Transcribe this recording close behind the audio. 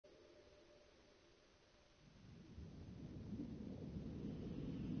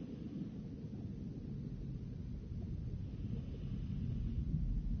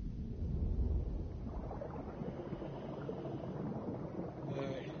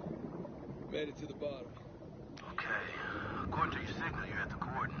Made it to the bottom. Okay. According to your signal, you're at the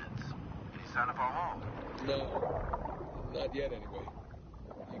coordinates. Any sign of our haul? No. Not yet, anyway.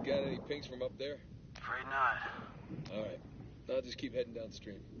 You got any pings from up there? Afraid not. All right. I'll just keep heading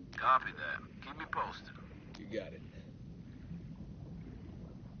downstream. Copy that. Keep me posted. You got it.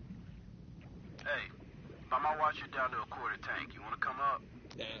 Hey, if I might watch you down to a quarter tank, you want to come up?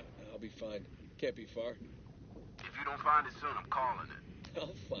 Nah, I'll be fine. Can't be far. If you don't find it soon, I'm calling it.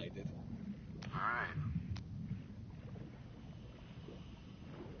 I'll find it. All right.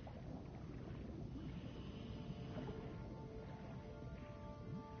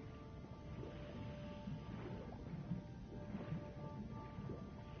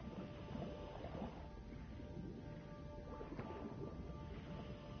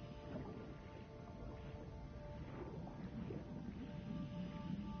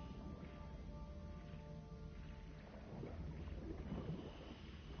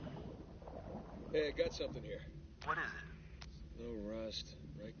 Hey, I got something here. What is it? No rust,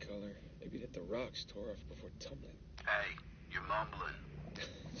 right color. Maybe it hit the rocks, tore off before tumbling. Hey, you're mumbling.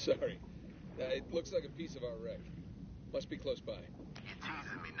 Sorry. It looks like a piece of our wreck. Must be close by. You're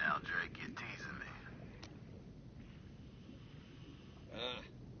teasing me now, Drake. You're teasing me. Ah,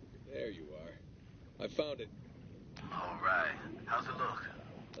 there you are. I found it. All right. How's it look?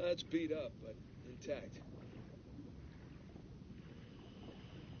 It's beat up, but intact.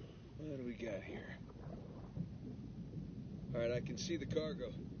 What do we got here? All right, I can see the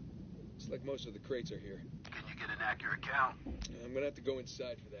cargo. Looks like most of the crates are here. Can you get an accurate count? I'm gonna have to go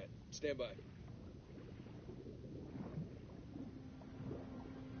inside for that. Stand by.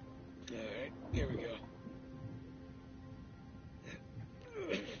 All right, here we go.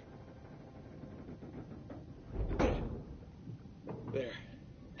 There.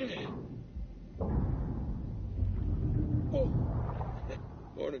 Whoa.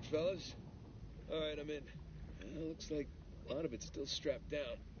 Morning, fellas. All right, I'm in. Looks like a lot of it's still strapped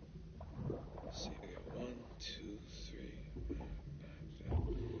down. Let's see, we got 1, 2, 3, 4, 5,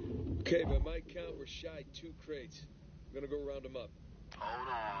 6. Okay, by my count, we're shy 2 crates. I'm gonna go round them up. Hold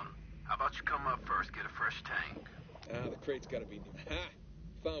on. How about you come up first, get a fresh tank? The crate's gotta be near. Ha!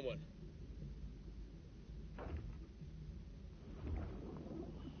 Found one.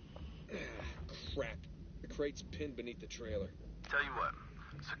 Crap. The crate's pinned beneath the trailer. Tell you what,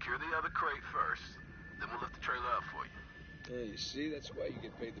 secure the other crate first, then we'll lift the trailer up for you. You see, that's why you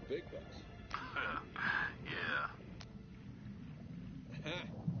get paid the big bucks. Yeah. Ha!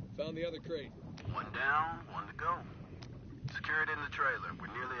 Found the other crate. One down, one to go. Secure it in the trailer. We're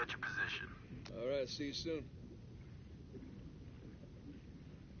nearly at your position. All right, see you soon.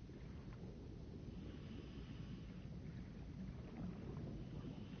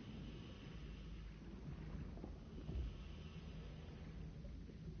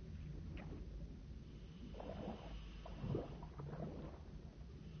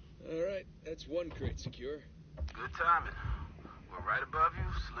 All right, that's one crate secure. Good timing. We're right above you.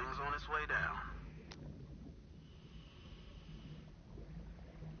 Sling's on its way down.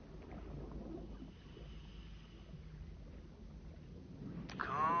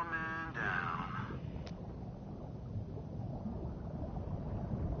 Coming down.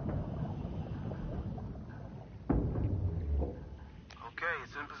 Okay,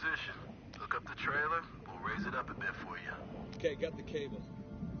 it's in position. Hook up the trailer. We'll raise it up a bit for you. Okay, got the cable.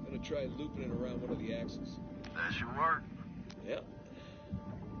 Gonna try looping it around one of the axles. That should work. Yep.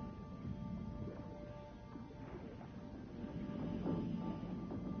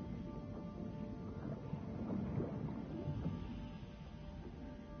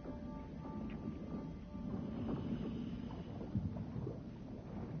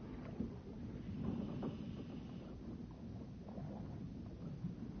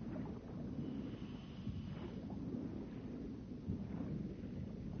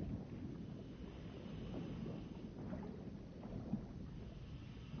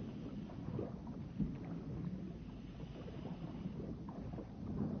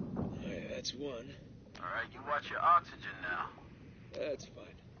 That's one. All right, you watch your oxygen now. That's fine.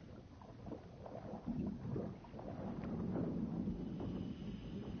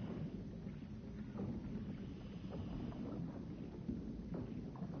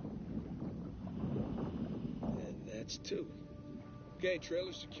 And that's 2. Okay,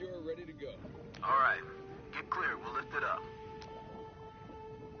 trailer secure, ready to go. All right, get clear. We'll lift it up.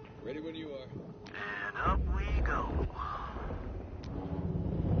 Ready when you are. And up we go.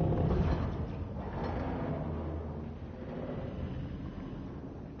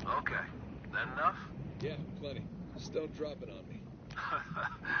 Okay, that enough? Yeah, plenty. Just don't drop it on me.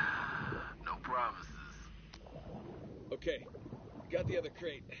 No promises. Okay, got the other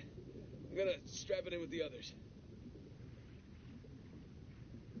crate. I'm gonna strap it in with the others.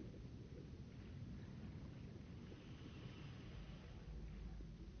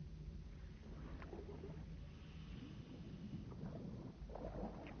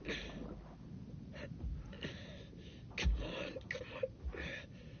 Come on, come on.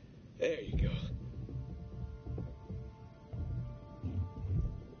 There you go.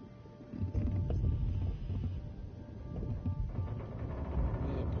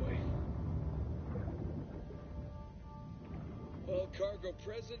 Cargo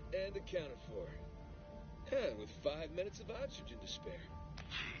present and accounted for. With 5 minutes of oxygen to spare.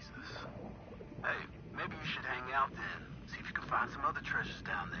 Jesus. Hey, maybe you should hang out then. See if you can find some other treasures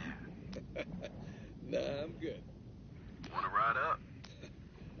down there. Nah, I'm good. Want to ride up?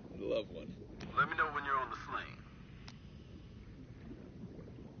 I'd love one. Let me know when you're on the sling.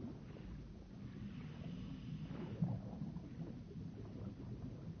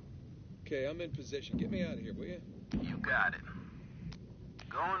 Okay, I'm in position. Get me out of here, will you? You got it.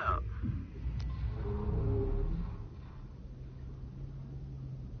 Going up.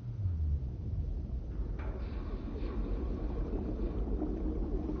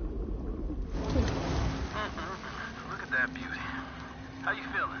 Look at that beauty. How you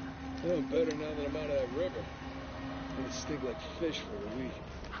feeling? Oh, better now that I'm out of that river. I'm gonna stink like fish for a week.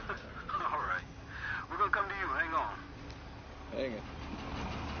 All right. We're gonna come to you. Hang on. Hang it.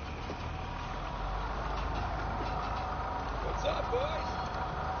 What's up, boys?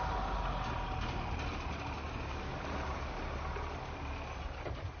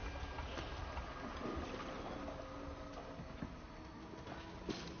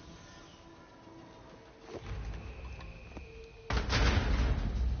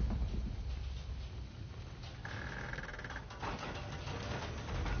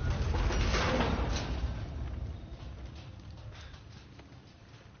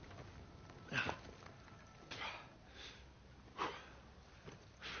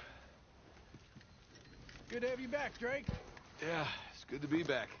 Good to have you back, Drake. Yeah, it's good to be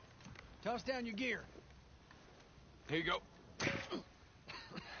back. Toss down your gear. Here you go.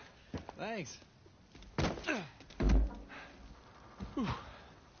 Thanks.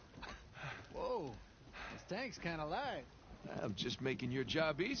 Whoa, this tank's kind of light. I'm just making your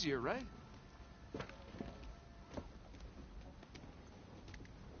job easier, right?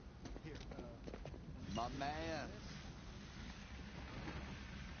 Here, my man.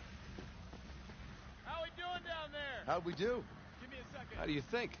 How we doing down there? How'd we do? Give me a second. How do you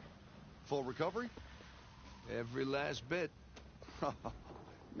think? Full recovery? Every last bit.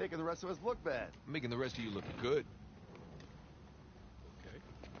 Making the rest of us look bad. Making the rest of you look good. Okay.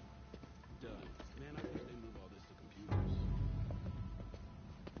 Done. Man, I wish they move all this to computers.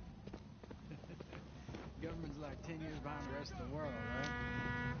 Government's like 10 years behind the rest of the world, right?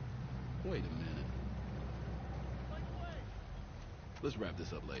 Wait a minute. Let's wrap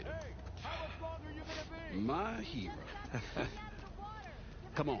this up later. Hey, how much longer are you gonna be? My hero.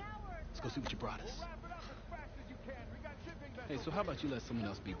 Come on. Let's go see what you brought us. Wrap it up as fast as you can. We got shipping vessels. Hey, so how about you let someone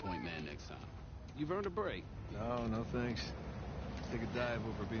else be point man next time? You've earned a break. No thanks. Take a dive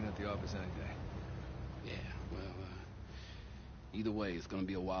over being at the office any day. Yeah, well, either way, it's gonna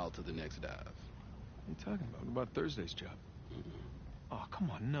be a while to the next dive. What are you talking about? What about Thursday's job? Oh,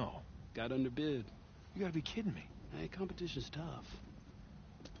 come on, no. Got underbid. You gotta be kidding me. Hey, competition's tough.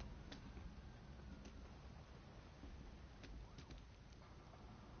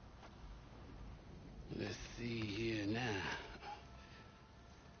 Let's see here now.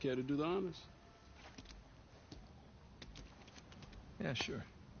 Care to do the honors? Yeah, sure.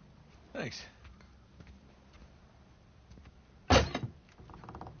 Thanks.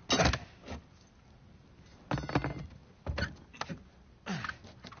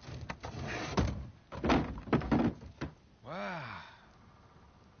 Wow.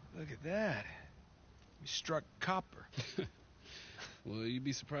 Look at that. We struck copper. Well, you'd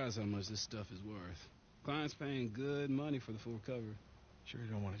be surprised how much this stuff is worth. Client's paying good money for the full recovery. Sure you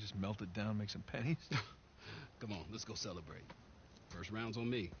don't want to just melt it down, make some pennies? Come on, let's go celebrate. First round's on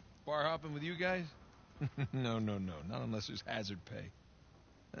me. Bar hopping with you guys? No. Not unless there's hazard pay.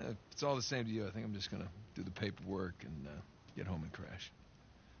 If it's all the same to you, I think I'm just going to do the paperwork and get home and crash.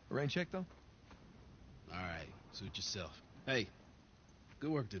 A rain check, though? All right, suit yourself. Hey, good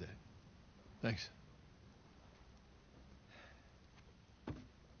work today. Thanks.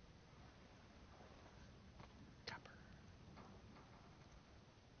 Copper.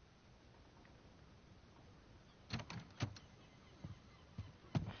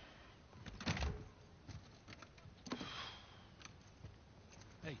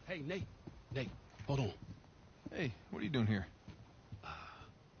 Hey, Nate, hold on. Hey, what are you doing here?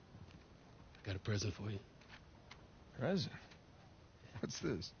 present for you. Present? What's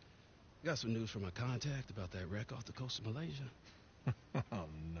this? Got some news from my contact about that wreck off the coast of Malaysia. Oh,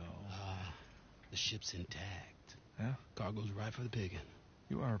 no. The ship's intact. Yeah? Cargo's right for the picking.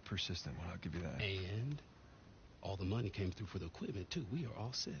 You are a persistent one, I'll give you that. And all the money came through for the equipment, too. We are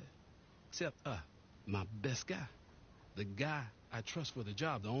all set. Except, my best guy. The guy I trust for the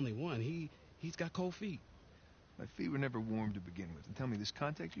job, the only one. He's got cold feet. My feet were never warm to begin with. And tell me, this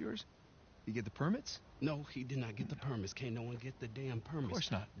contact of yours, you get the permits? No, he did not get the permits. Can't no one get the damn permits. Of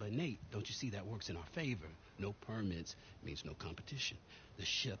course not. But Nate, don't you see that works in our favor? No permits means no competition. The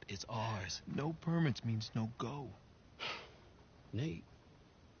ship is ours. No permits means no go. Nate,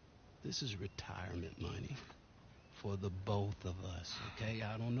 this is retirement money for the both of us, okay?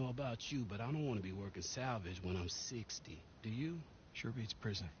 I don't know about you, but I don't want to be working salvage when I'm 60. Do you? Sure beats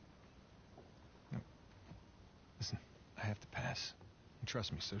prison. No. Listen, I have to pass. And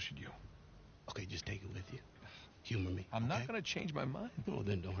trust me, so should you. Okay, just take it with you. Humor me. I'm okay? not going to change my mind. Oh,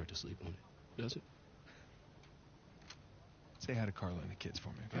 then don't hurt to sleep on it. Does it? Say hi to Carla and the kids for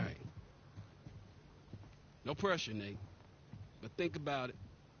me, okay? All right. No pressure, Nate. But think about it.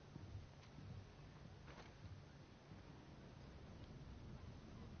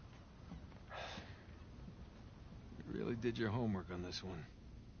 You really did your homework on this one.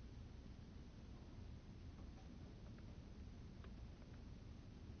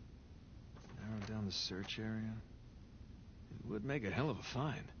 Narrow down the search area. It would make a hell of a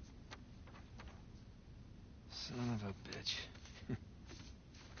find. Son of a bitch.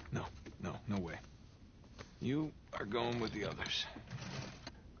 No way. You are going with the others.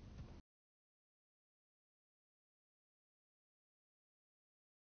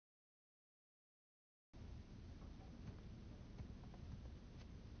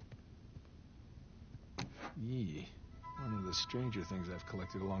 Yee. One of the stranger things I've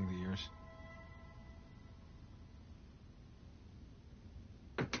collected along the years.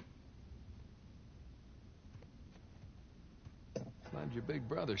 Climbed your big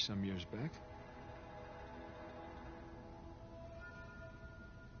brother some years back.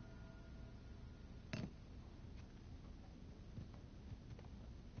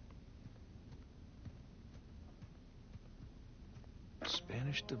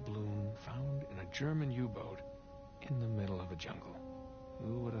 Spanish doubloon found in a German U-boat in the middle of a jungle.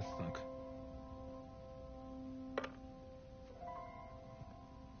 Who would have thunk?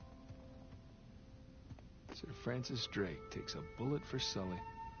 Sir Francis Drake takes a bullet for Sully.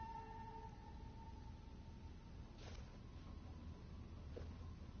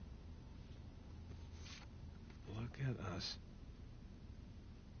 Look at us.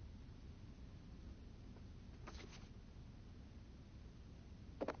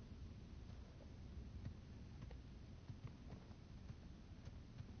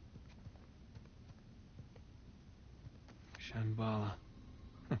 Shambhala.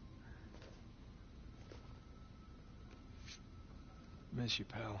 Miss you,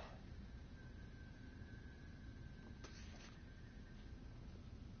 pal.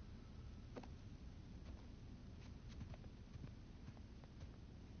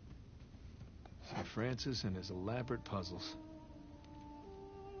 Sir Francis and his elaborate puzzles.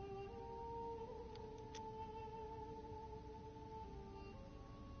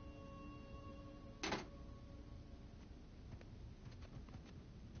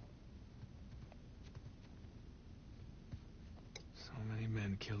 So many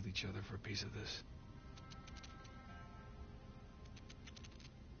men killed each other for a piece of this.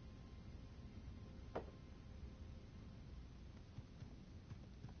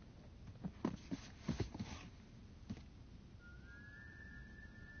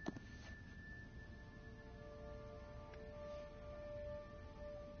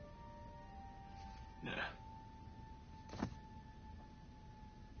 Yeah.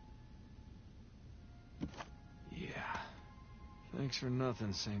 Yeah. Thanks for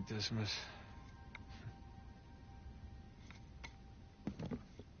nothing, St. Dismas.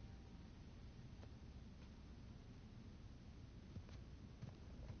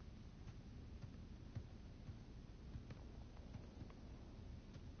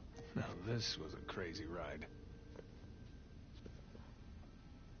 Now this was a crazy ride.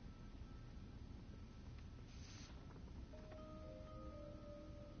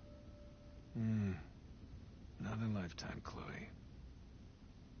 Another lifetime, Chloe.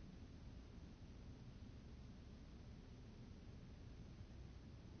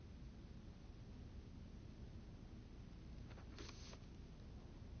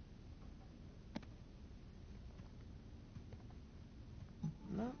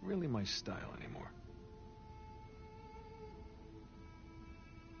 Not really my style anymore.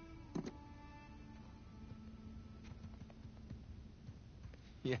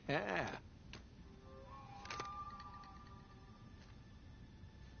 Yeah. Here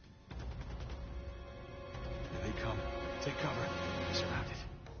they come. Take cover. You're surrounded.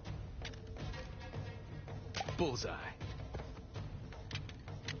 Bullseye.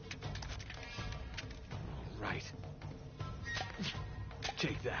 All right.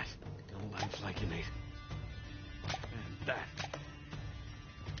 Take that. No life like you, Nate. And that.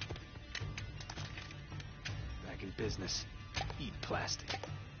 Back in business. Eat plastic.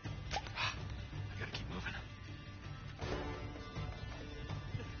 I gotta keep moving.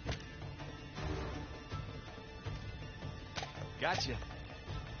 Gotcha.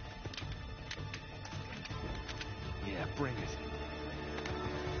 Yeah, bring it.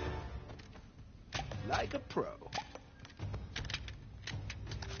 Like a pro.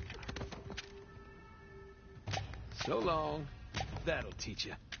 So long. That'll teach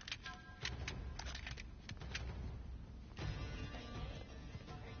you.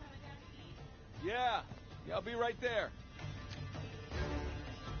 Yeah, I'll be right there.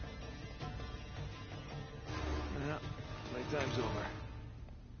 Yeah, playtime's over.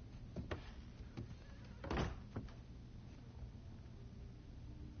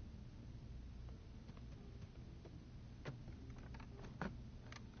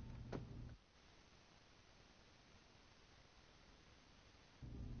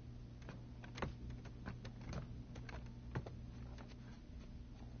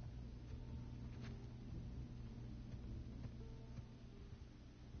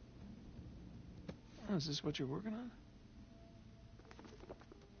 Oh, is this what you're working on?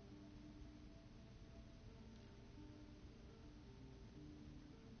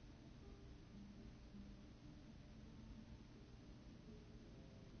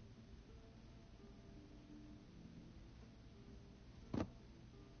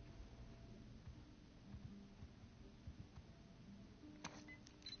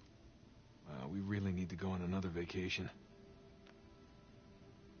 We really need to go on another vacation.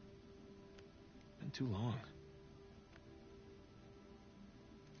 Been too long.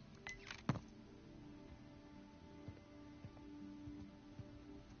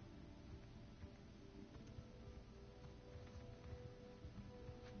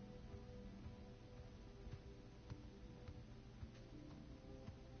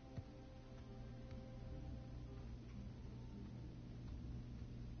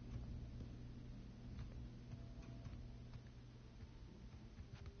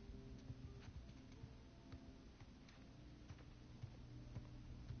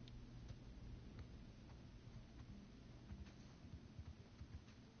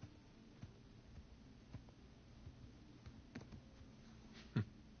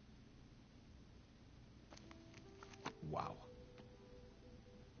 Wow.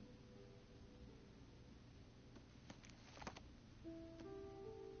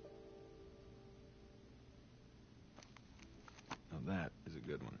 Now that is a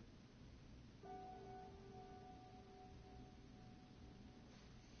good one.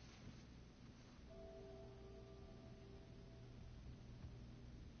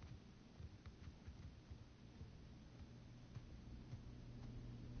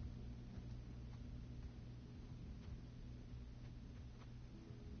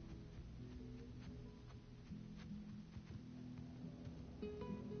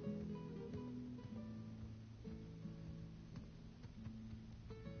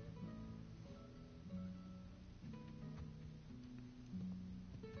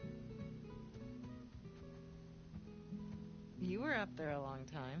 You were up there a long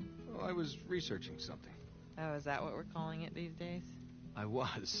time. Well, I was researching something. Oh, is that what we're calling it these days? I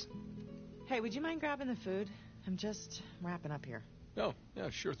was. Hey, would you mind grabbing the food? I'm just wrapping up here. Oh, yeah,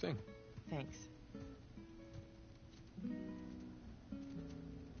 sure thing. Thanks.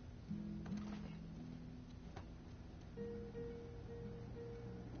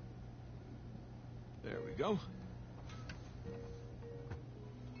 There we go.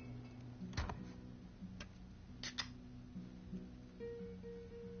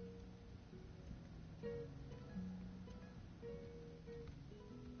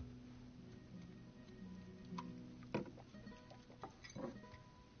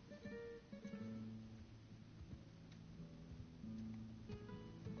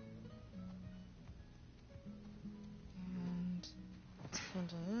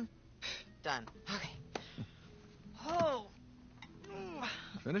 And done. Okay. Oh.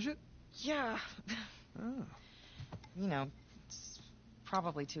 Finish it? Yeah. Oh. You know, it's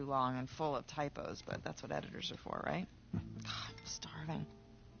probably too long and full of typos, but that's what editors are for, right? God, I'm starving.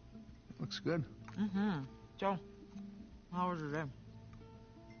 Looks good. Mm-hmm. So, how was your day?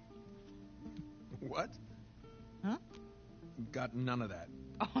 What? Huh? got none of that.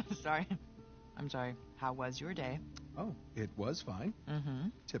 Oh, sorry. I'm sorry. How was your day? Oh, it was fine. Mm-hmm.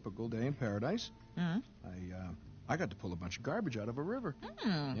 Typical day in paradise. Mm-hmm. I got to pull a bunch of garbage out of a river.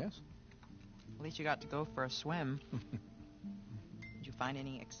 Yes. At least you got to go for a swim. Did you find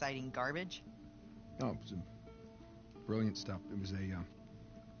any exciting garbage? Oh, it was brilliant stuff. It was a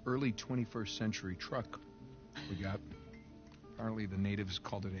early 21st century truck we got. Apparently the natives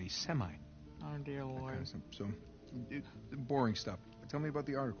called it a semi. Oh, dear Lord. Kind of so, boring stuff. Tell me about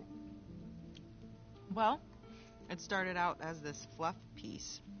the article. Well, it started out as this fluff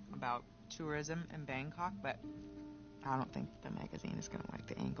piece about tourism in Bangkok, but I don't think the magazine is going to like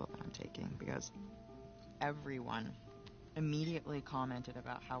the angle that I'm taking because everyone immediately commented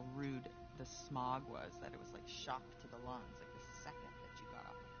about how rude the smog was, that it was like shock to the lungs, like the second that you got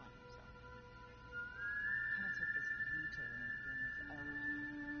off the plane. So, kind of took this U-turn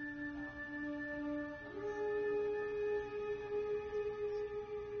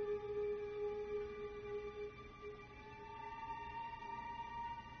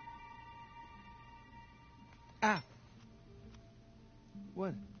Ah!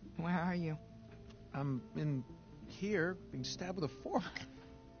 What? Where are you? I'm in here being stabbed with a fork.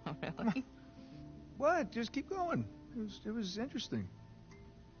 Oh, really? What? Just keep going. It was interesting.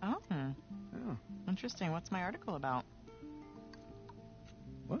 Oh, Yeah. interesting. What's my article about?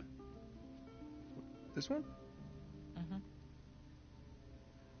 What? This one? Mm-hmm.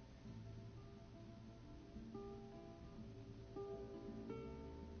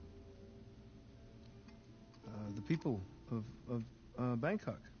 The people of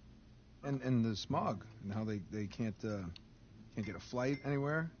Bangkok, and the smog, and how they can't get a flight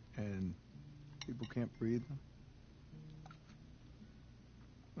anywhere, and people can't breathe.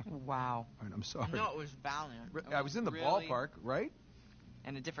 Wow. All right, I'm sorry. No, it was valiant. I was in the really ballpark, right?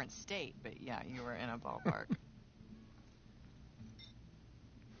 in a different state, but yeah, you were in a ballpark.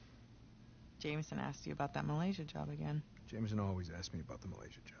 Jameson asked you about that Malaysia job again. Jameson always asks me about the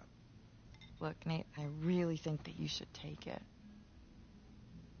Malaysia job. Look, Nate, I really think that you should take it.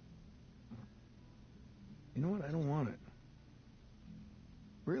 You know what? I don't want it.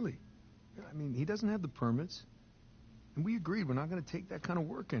 Really. I mean, he doesn't have the permits. And we agreed we're not going to take that kind of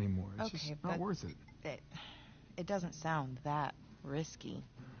work anymore. It's just not worth it. It doesn't sound that risky.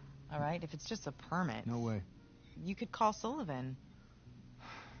 All right? If it's just a permit. No way. You could call Sullivan.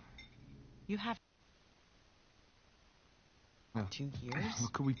 You have No. 2 years?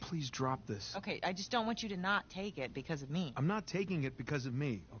 Look, could we please drop this? Okay, I just don't want you to not take it because of me. I'm not taking it because of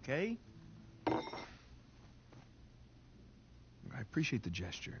me, okay? I appreciate the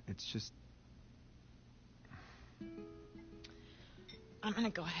gesture. It's just... I'm going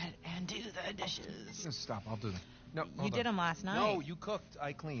to go ahead and do the dishes. Stop, I'll do them. No, You did them last night. No, you cooked.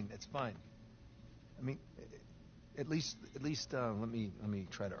 I cleaned. It's fine. I mean, at least, let me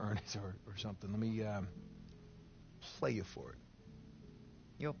try to earn it or something. Let me play you for it.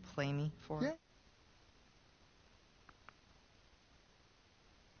 You'll play me for it?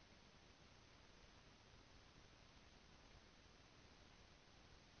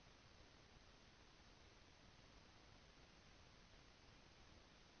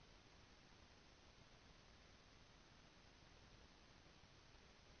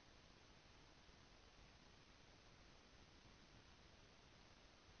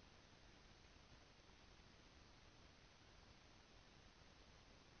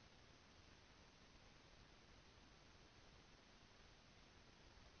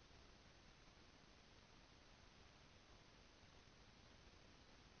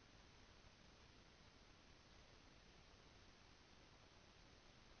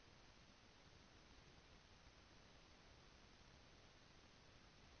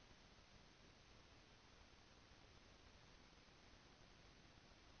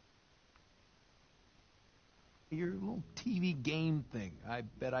 Your little TV game thing. I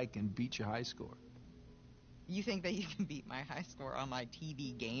bet I can beat your high score. You think that you can beat my high score on my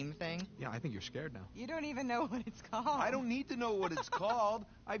TV game thing? Yeah, I think you're scared now. You don't even know what it's called. I don't need to know what it's called.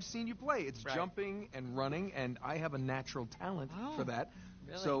 I've seen you play. It's Right. jumping and running, and I have a natural talent for that.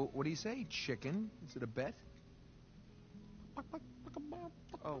 Really? So, what do you say? Chicken? Is it a bet?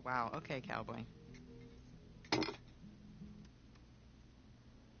 Oh, wow. Okay, cowboy.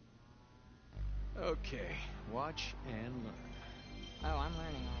 Okay, watch and learn. Oh, I'm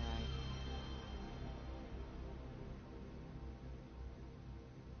learning all right.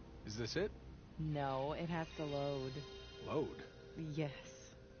 Is this it? No, it has to load. Load. Yes.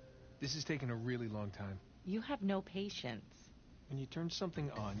 This is taking a really long time. You have no patience. When you turn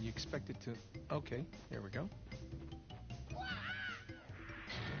something on, you expect it to... Okay, there we go.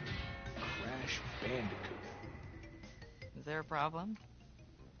 Crash Bandicoot. Is there a problem?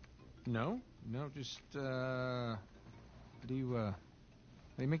 No, just how do you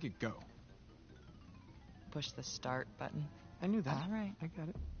make it go? Push the start button. I knew that. All right. I got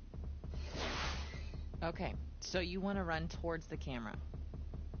it. Okay, so you want to run towards the camera.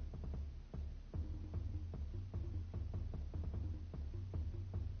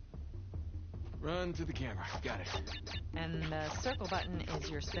 Run to the camera. Got it. And the circle button is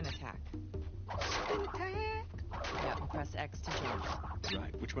your spin attack. Spin attack. Yep, and press X to jump.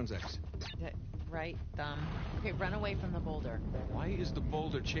 Right. Which one's X? Right thumb. Okay, run away from the boulder. Why is the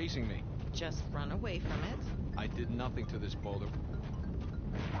boulder chasing me? Just run away from it. I did nothing to this boulder.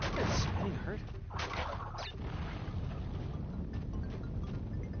 That spinning hurt.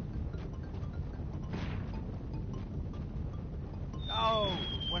 Oh,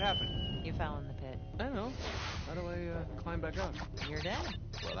 what happened? You fell in the pit. I don't know. How do I climb back out? You're dead.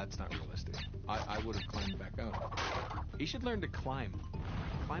 Well, that's not realistic. I would have climbed back out. He should learn to climb.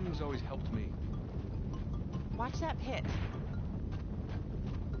 Climbing's always helped me. Watch that pit.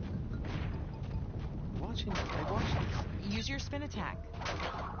 Watching. I watched it. Use your spin attack.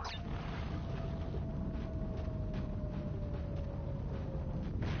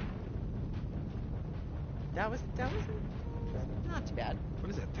 That was not too bad. What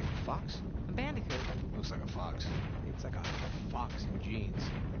is that thing? A fox? A bandicoot. Looks like a fox. It's like a fox in jeans.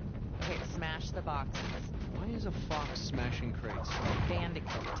 Okay, smash the boxes. Why is a fox smashing crates?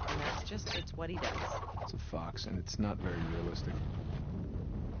 Bandicoot. And it's what he does. It's a fox, and it's not very realistic.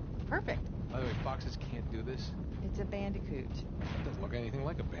 Perfect. By the way, foxes can't do this. It's a bandicoot. That doesn't look anything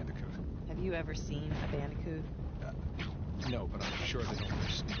like a bandicoot. Have you ever seen a bandicoot? No, but I'm sure they don't wear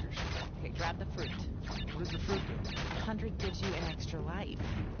sneakers. Okay, grab the fruit. What does the fruit do? 100 gives you an extra life.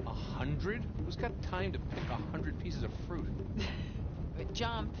 100? Who's got time to pick 100 pieces of fruit?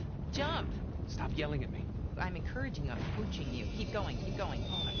 Jump! Jump! Stop yelling at me. I'm encouraging you. I'm coaching you. Keep going. Keep going.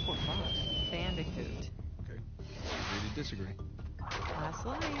 Oh, that poor fox. Bandicoot. Okay. Agree to disagree. Last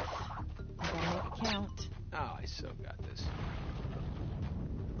life. You gotta make it count. Oh, I so got this.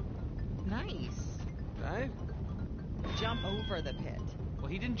 Nice. Right? Jump over the pit. Well,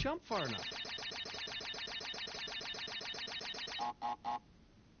 he didn't jump far enough.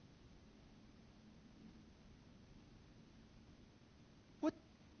 What?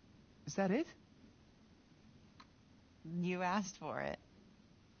 Is that it? You asked for it.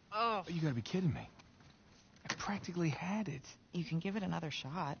 Oh. You gotta be kidding me. I practically had it. You can give it another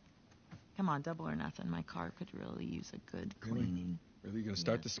shot. Come on, double or nothing. My car could really use a good cleaning. Really? You gonna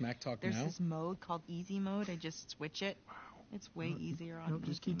start Yes. the smack talk There's now? this mode called easy mode. I just switch it. Wow. It's way easier on No,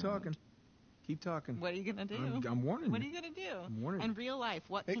 just easy keep mode. talking. Keep talking. What are you gonna do? I'm warning What are you. you gonna do? I'm warning you. In real life,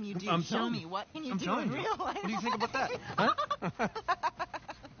 what Hey, can you do? I'm Show telling me. you. What can you I'm do telling in you. real life? What do you think about that? Huh?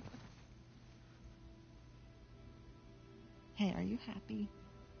 Hey, are you happy?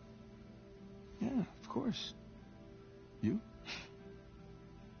 Yeah, of course. You?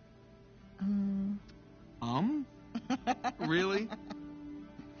 Really?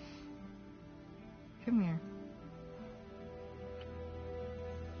 Come here.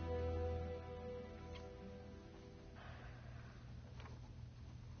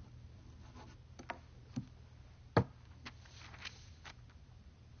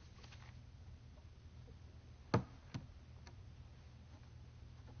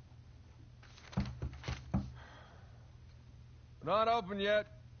 Not open yet.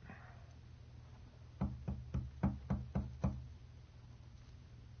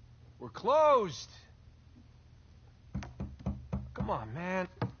 We're closed. Come on, man.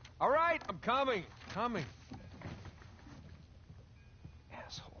 All right, I'm coming. Coming.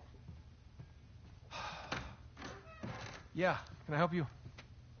 Asshole. Yeah, can I help you?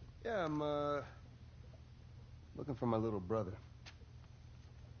 Yeah, I'm, looking for my little brother.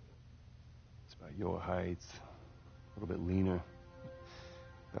 It's about your height, a little bit leaner,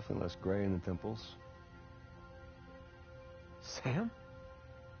 definitely less gray in the temples. Sam?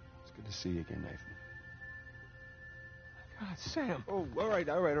 It's good to see you again, Nathan. God, Sam. Oh, all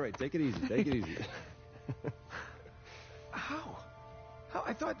right. Take it easy, take it easy. How? How?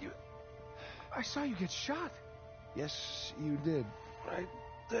 I thought you... I saw you get shot. Yes, you did. Right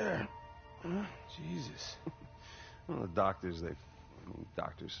there. Huh? Jesus. Well, the doctors,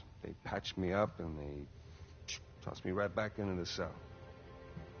 they patched me up and they tossed me right back into the cell.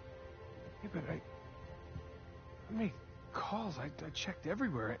 Yeah, but I made calls. I checked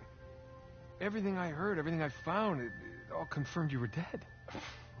everywhere. Everything I heard, everything I found, it all confirmed you were dead. Well,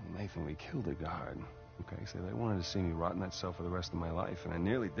 Nathan, we killed a guard. Okay, so they wanted to see me rot in that cell for the rest of my life, and I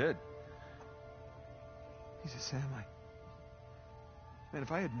nearly did. Jesus, Sam, Man,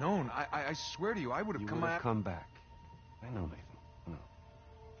 if I had known, I swear to you, I would have You come would have out... come back. I know, Nathan. I know.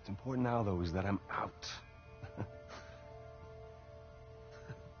 What's important now, though, is that I'm out.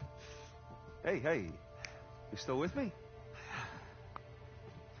 Hey, you still with me?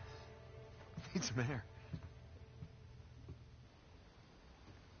 Need some air.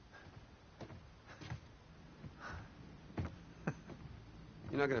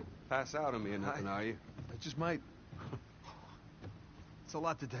 You're not gonna pass out on me or nothing, are you? I just might. It's a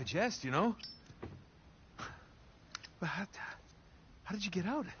lot to digest, you know? But how did you get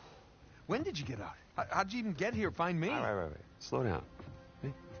out? When did you get out? How'd you even get here? Find me? All right. Slow down.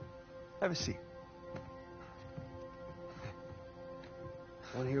 Okay? Have a seat.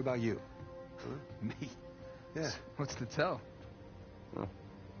 I want to hear about you. Huh? Me? Yeah. What's to tell? Well,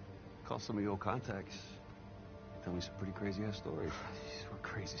 call some of your old contacts. Tell me some pretty crazy-ass stories. These were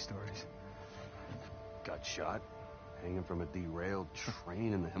crazy stories. Got shot, hanging from a derailed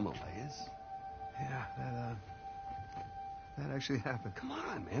train in the Himalayas. Yeah, that actually happened. Come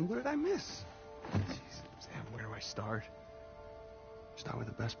on, man. What did I miss? Jeez, Sam, where do I start? Start with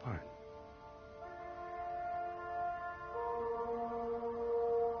the best part.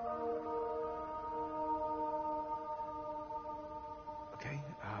 Okay,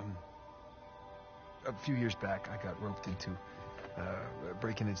 a few years back, I got roped into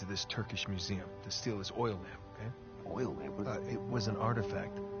breaking into this Turkish museum to steal this oil lamp, okay? Oil lamp? It was an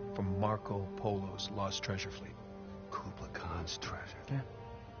artifact from Marco Polo's lost treasure fleet. Kublai Khan's treasure.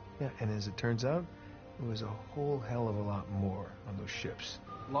 Yeah, and as it turns out, there was a whole hell of a lot more on those ships.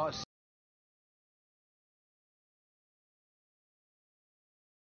 Lost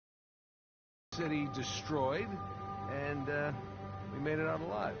city destroyed, and we made it out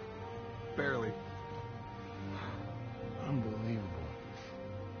alive. Barely. Unbelievable.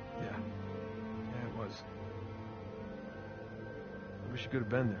 Yeah, it was. I wish you could have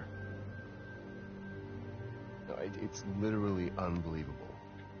been there. No, it's literally unbelievable.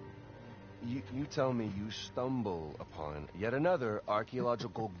 You tell me you stumble upon yet another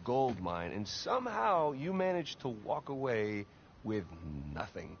archaeological gold mine, and somehow you manage to walk away with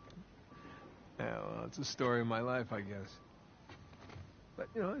nothing. Yeah, well, it's a story of my life, I guess. But,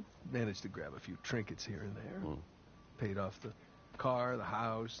 you know, I managed to grab a few trinkets here and there. Paid off the car, the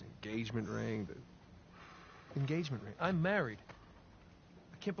house, engagement ring, I'm married.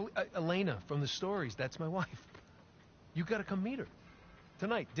 I can't believe... Elena from the stories, that's my wife. You gotta come meet her.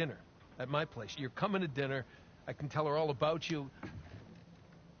 Tonight, dinner. At my place. You're coming to dinner. I can tell her all about you.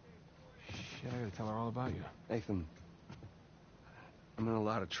 Shit, I gotta tell her all about you. Nathan, I'm in a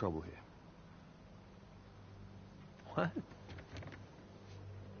lot of trouble here. What?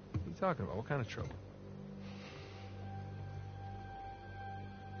 What are you talking about? What kind of trouble?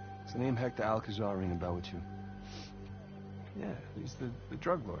 Does the name Hector Alcazar ring a bell with you? Yeah, he's the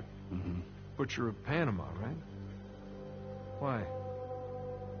drug lord. Mm-hmm. Butcher of Panama, right? Why?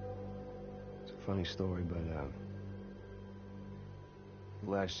 It's a funny story, but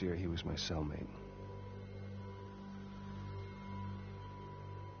last year he was my cellmate.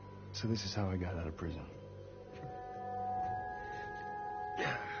 So this is how I got out of prison.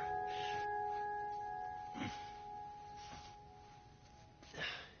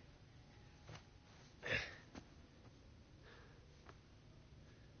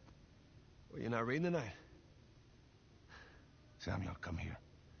 Well, you're not reading tonight? Samuel, come here.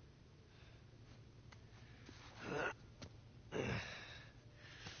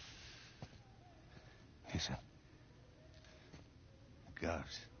 Listen.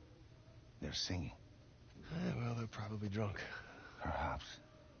 Guards. They're singing. Well, they're probably drunk. Perhaps.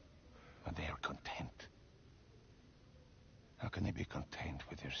 But they are content. How can they be content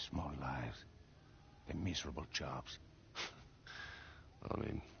with their small lives? Their miserable jobs? Well, I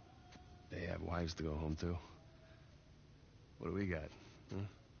mean, they have wives to go home to. What do we got? Huh?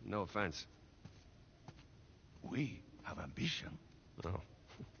 No offense. We have ambition. Oh.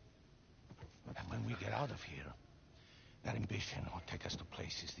 And when we get out of here, that ambition will take us to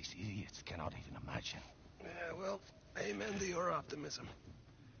places these idiots cannot even imagine. Yeah, well, amen to your optimism.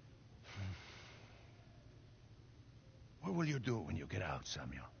 What will you do when you get out,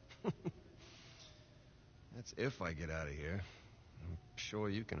 Samuel? That's if I get out of here. I'm sure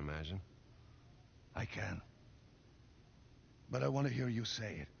you can imagine. I can. But I want to hear you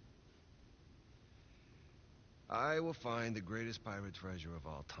say it. I will find the greatest pirate treasure of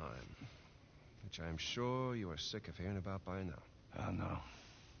all time, which I'm sure you are sick of hearing about by now. Oh, no.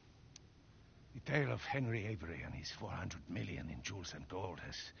 The tale of Henry Avery and his 400 million in jewels and gold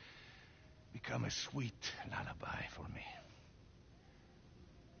has become a sweet lullaby for me.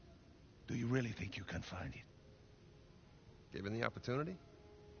 Do you really think you can find it? Given the opportunity?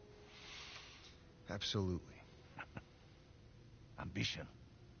 Absolutely. ambition.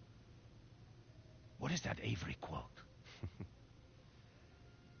 What is that Avery quote?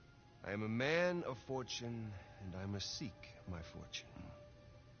 I am a man of fortune, and I must seek my fortune.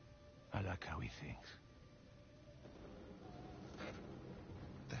 I like how he thinks.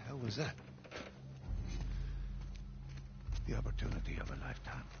 What the hell was that? The opportunity of a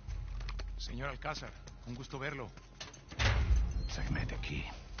lifetime. Señor Alcázar, un gusto verlo. Sáqueme de aquí.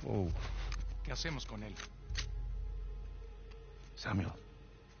 Whoa. ¿Qué hacemos con él? Samuel,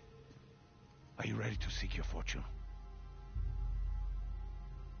 are you ready to seek your fortune?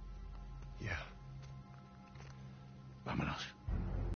 Yeah. Vámonos.